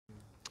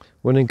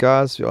Morning,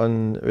 guys. We're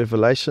on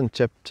Revelation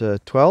chapter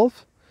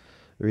 12,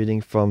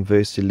 reading from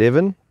verse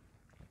 11,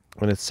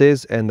 when it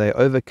says, "And they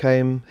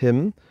overcame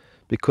him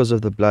because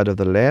of the blood of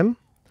the Lamb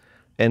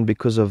and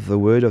because of the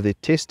word of their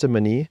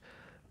testimony,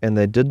 and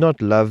they did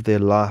not love their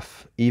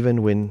life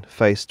even when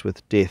faced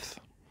with death."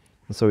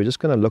 And so we're just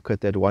going to look at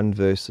that one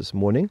verse this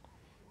morning,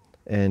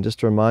 and just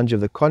to remind you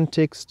of the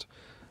context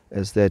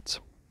is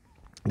that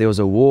there was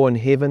a war in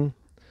heaven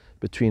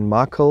between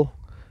Michael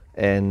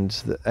and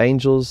the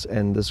angels,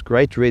 and this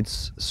great red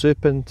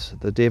serpent,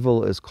 the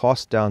devil, is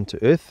cast down to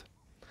earth,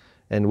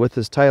 and with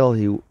his tail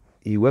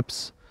he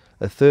whips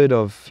a third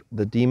of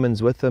the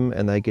demons with him,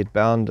 and they get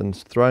bound and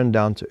thrown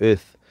down to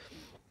earth.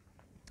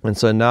 And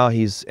so now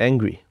he's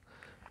angry,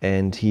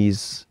 and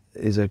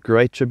there's a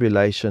great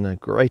tribulation, a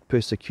great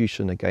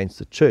persecution against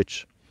the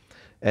church.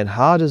 And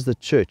how does the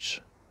church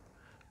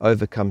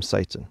overcome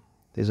Satan?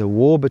 There's a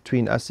war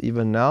between us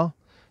even now.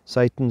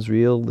 Satan's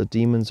real, the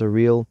demons are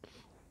real.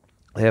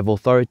 They have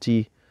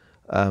authority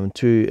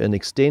to an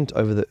extent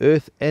over the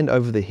earth and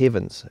over the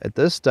heavens. At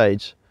this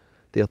stage,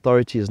 the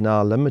authority is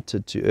now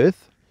limited to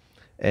earth,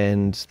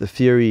 and the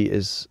fury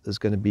is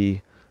going to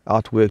be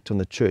outworked on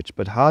the church.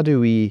 But how do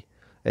we,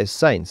 as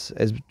saints,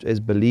 as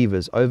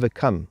believers,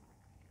 overcome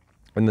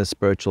in this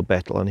spiritual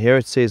battle? And here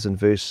it says in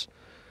verse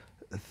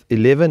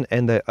 11,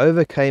 "And they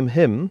overcame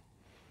him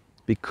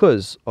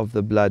because of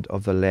the blood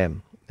of the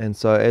Lamb." And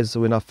so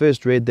when I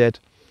first read that,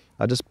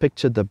 I just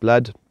pictured the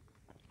blood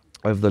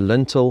of the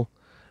lintel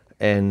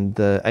and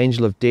the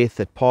angel of death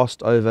that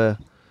passed over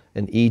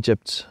in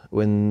Egypt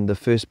when the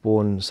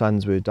firstborn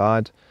sons were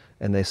died,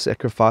 and they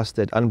sacrificed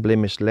that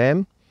unblemished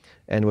lamb,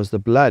 and it was the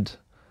blood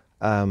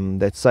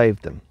that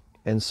saved them.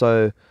 And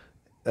so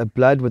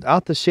blood,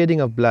 without the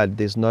shedding of blood,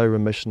 there's no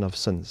remission of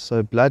sins.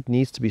 So blood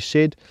needs to be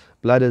shed.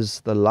 Blood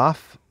is the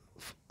life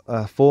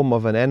form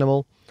of an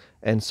animal,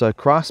 and so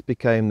Christ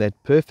became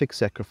that perfect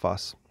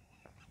sacrifice.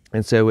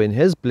 And so when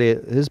his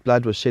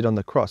blood was shed on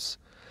the cross,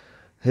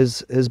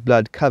 his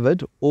blood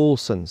covered all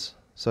sins.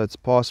 So it's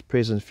past,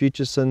 present,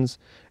 future sins,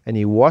 and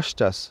he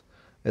washed us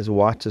as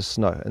white as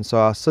snow. And so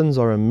our sins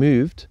are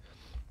removed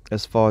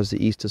as far as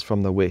the east is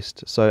from the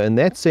west. So in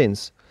that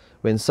sense,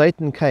 when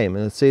Satan came,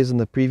 and it says in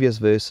the previous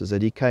verses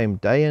that he came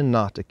day and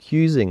night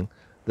accusing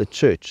the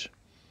church,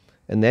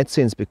 in that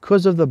sense,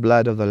 because of the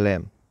blood of the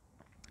Lamb,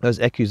 those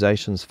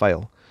accusations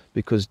fail,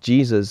 because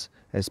Jesus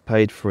has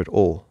paid for it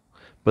all.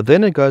 But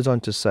then it goes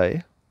on to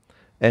say,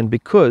 and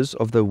because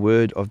of the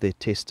word of their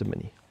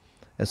testimony.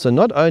 And so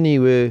not only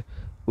were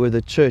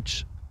the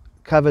church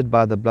covered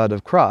by the blood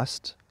of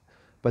Christ,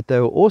 but they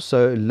were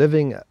also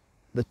living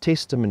the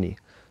testimony.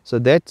 So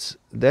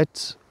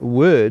that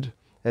word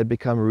had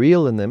become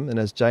real in them. And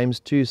as James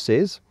 2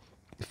 says,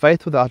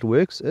 faith without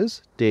works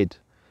is dead.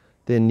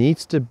 There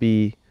needs to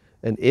be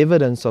an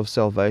evidence of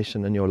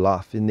salvation in your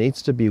life. There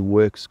needs to be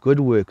works, good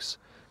works,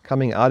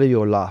 coming out of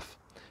your life.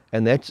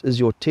 And that is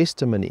your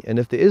testimony. And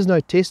if there is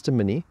no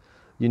testimony,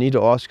 you need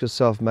to ask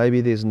yourself, maybe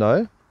there's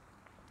no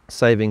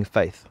saving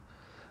faith.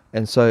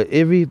 And so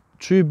every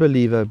true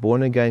believer,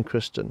 born-again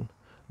Christian,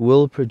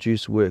 will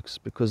produce works,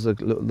 because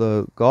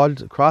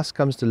Christ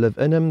comes to live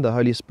in him, the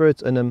Holy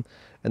Spirit's in him,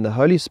 and the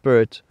Holy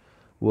Spirit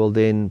will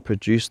then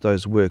produce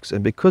those works.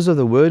 And because of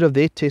the word of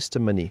their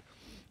testimony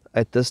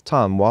at this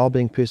time, while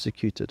being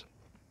persecuted,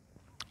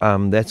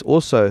 that's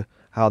also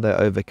how they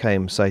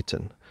overcame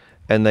Satan.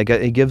 And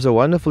he gives a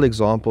wonderful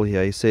example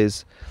here. He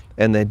says,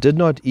 "And they did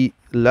not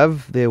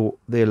love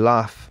their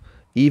life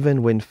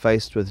even when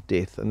faced with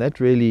death." And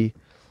that really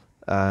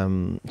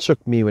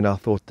shook me when I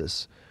thought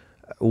this.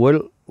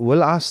 Will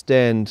I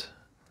stand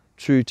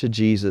true to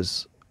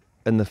Jesus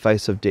in the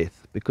face of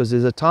death? Because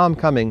there's a time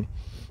coming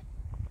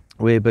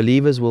where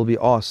believers will be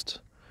asked,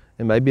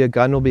 and maybe a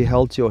gun will be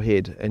held to your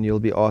head, and you'll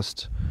be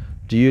asked,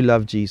 do you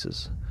love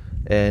Jesus?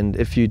 And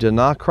if you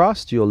deny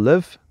Christ, you'll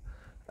live.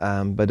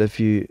 But if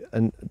you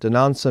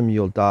denounce him,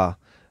 you'll die.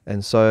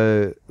 And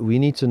so we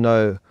need to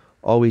know,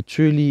 are we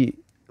truly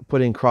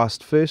putting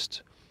Christ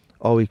first?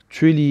 Are we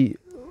truly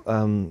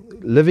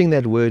living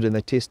that word and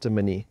that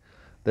testimony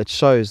that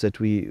shows that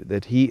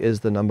he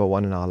is the number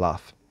one in our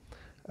life?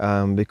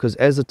 Because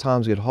as the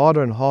times get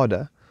harder and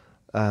harder,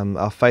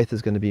 our faith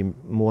is going to be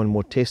more and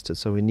more tested.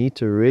 So we need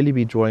to really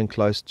be drawing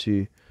close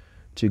to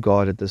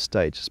God at this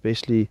stage,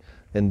 especially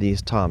in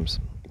these times.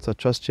 So I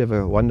trust you have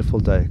a wonderful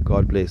day.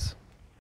 God bless.